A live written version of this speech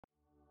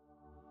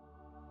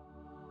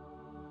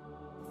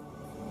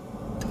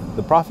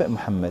The Prophet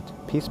Muhammad,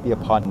 peace be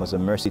upon him, was a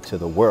mercy to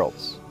the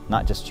worlds,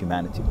 not just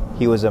humanity.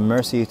 He was a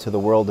mercy to the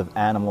world of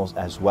animals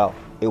as well.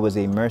 It was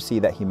a mercy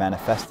that he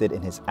manifested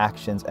in his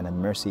actions and a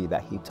mercy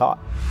that he taught.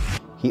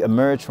 He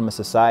emerged from a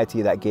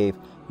society that gave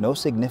no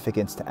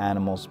significance to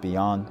animals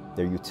beyond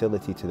their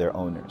utility to their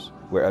owners,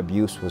 where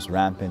abuse was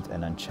rampant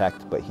and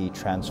unchecked, but he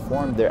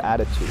transformed their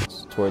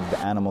attitudes toward the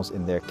animals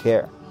in their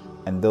care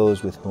and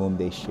those with whom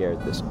they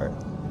shared this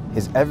earth.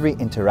 His every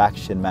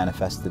interaction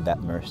manifested that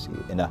mercy.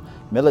 In a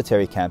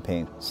military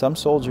campaign, some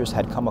soldiers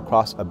had come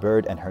across a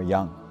bird and her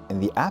young.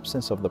 In the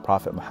absence of the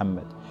Prophet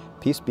Muhammad,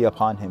 peace be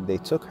upon him, they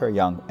took her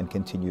young and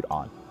continued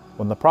on.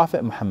 When the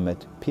Prophet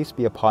Muhammad, peace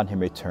be upon him,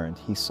 returned,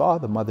 he saw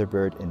the mother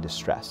bird in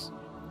distress,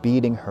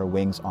 beating her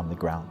wings on the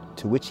ground,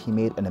 to which he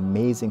made an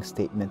amazing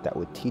statement that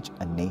would teach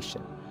a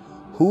nation.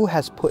 Who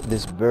has put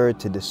this bird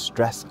to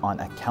distress on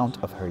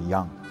account of her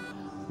young?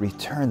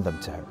 Return them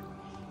to her.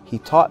 He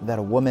taught that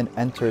a woman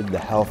entered the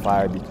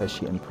hellfire because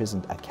she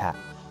imprisoned a cat,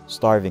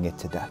 starving it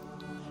to death,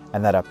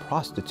 and that a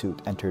prostitute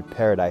entered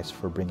paradise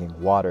for bringing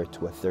water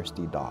to a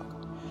thirsty dog.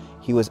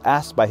 He was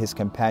asked by his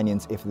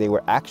companions if they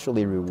were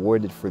actually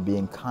rewarded for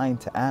being kind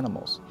to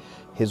animals.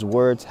 His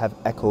words have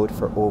echoed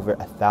for over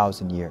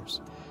 1,000 years.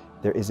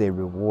 There is a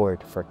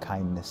reward for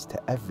kindness to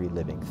every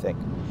living thing.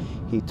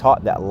 He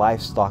taught that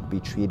livestock be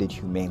treated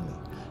humanely,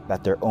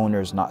 that their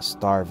owners not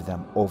starve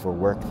them,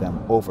 overwork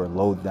them,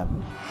 overload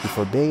them. He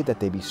forbade that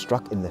they be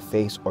struck in the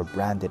face or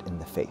branded in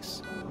the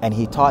face. And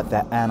he taught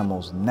that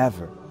animals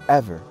never,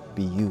 ever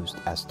be used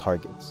as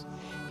targets.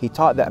 He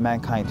taught that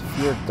mankind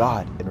fear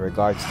God in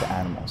regards to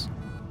animals,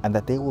 and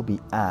that they will be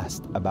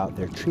asked about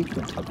their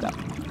treatment of them.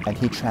 And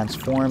he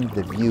transformed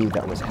the view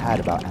that was had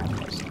about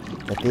animals,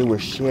 that they were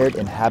shared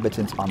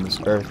inhabitants on this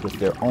earth with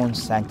their own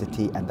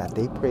sanctity, and that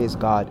they praise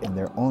God in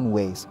their own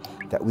ways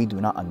that we do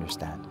not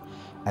understand,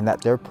 and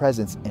that their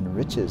presence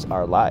enriches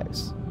our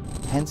lives.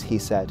 Hence he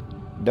said,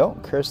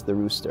 "Don't curse the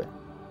rooster,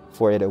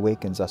 for it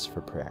awakens us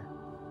for prayer."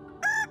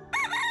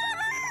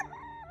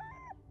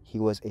 He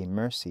was a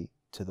mercy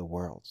to the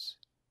worlds.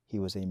 He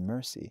was a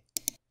mercy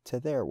to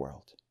their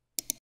world.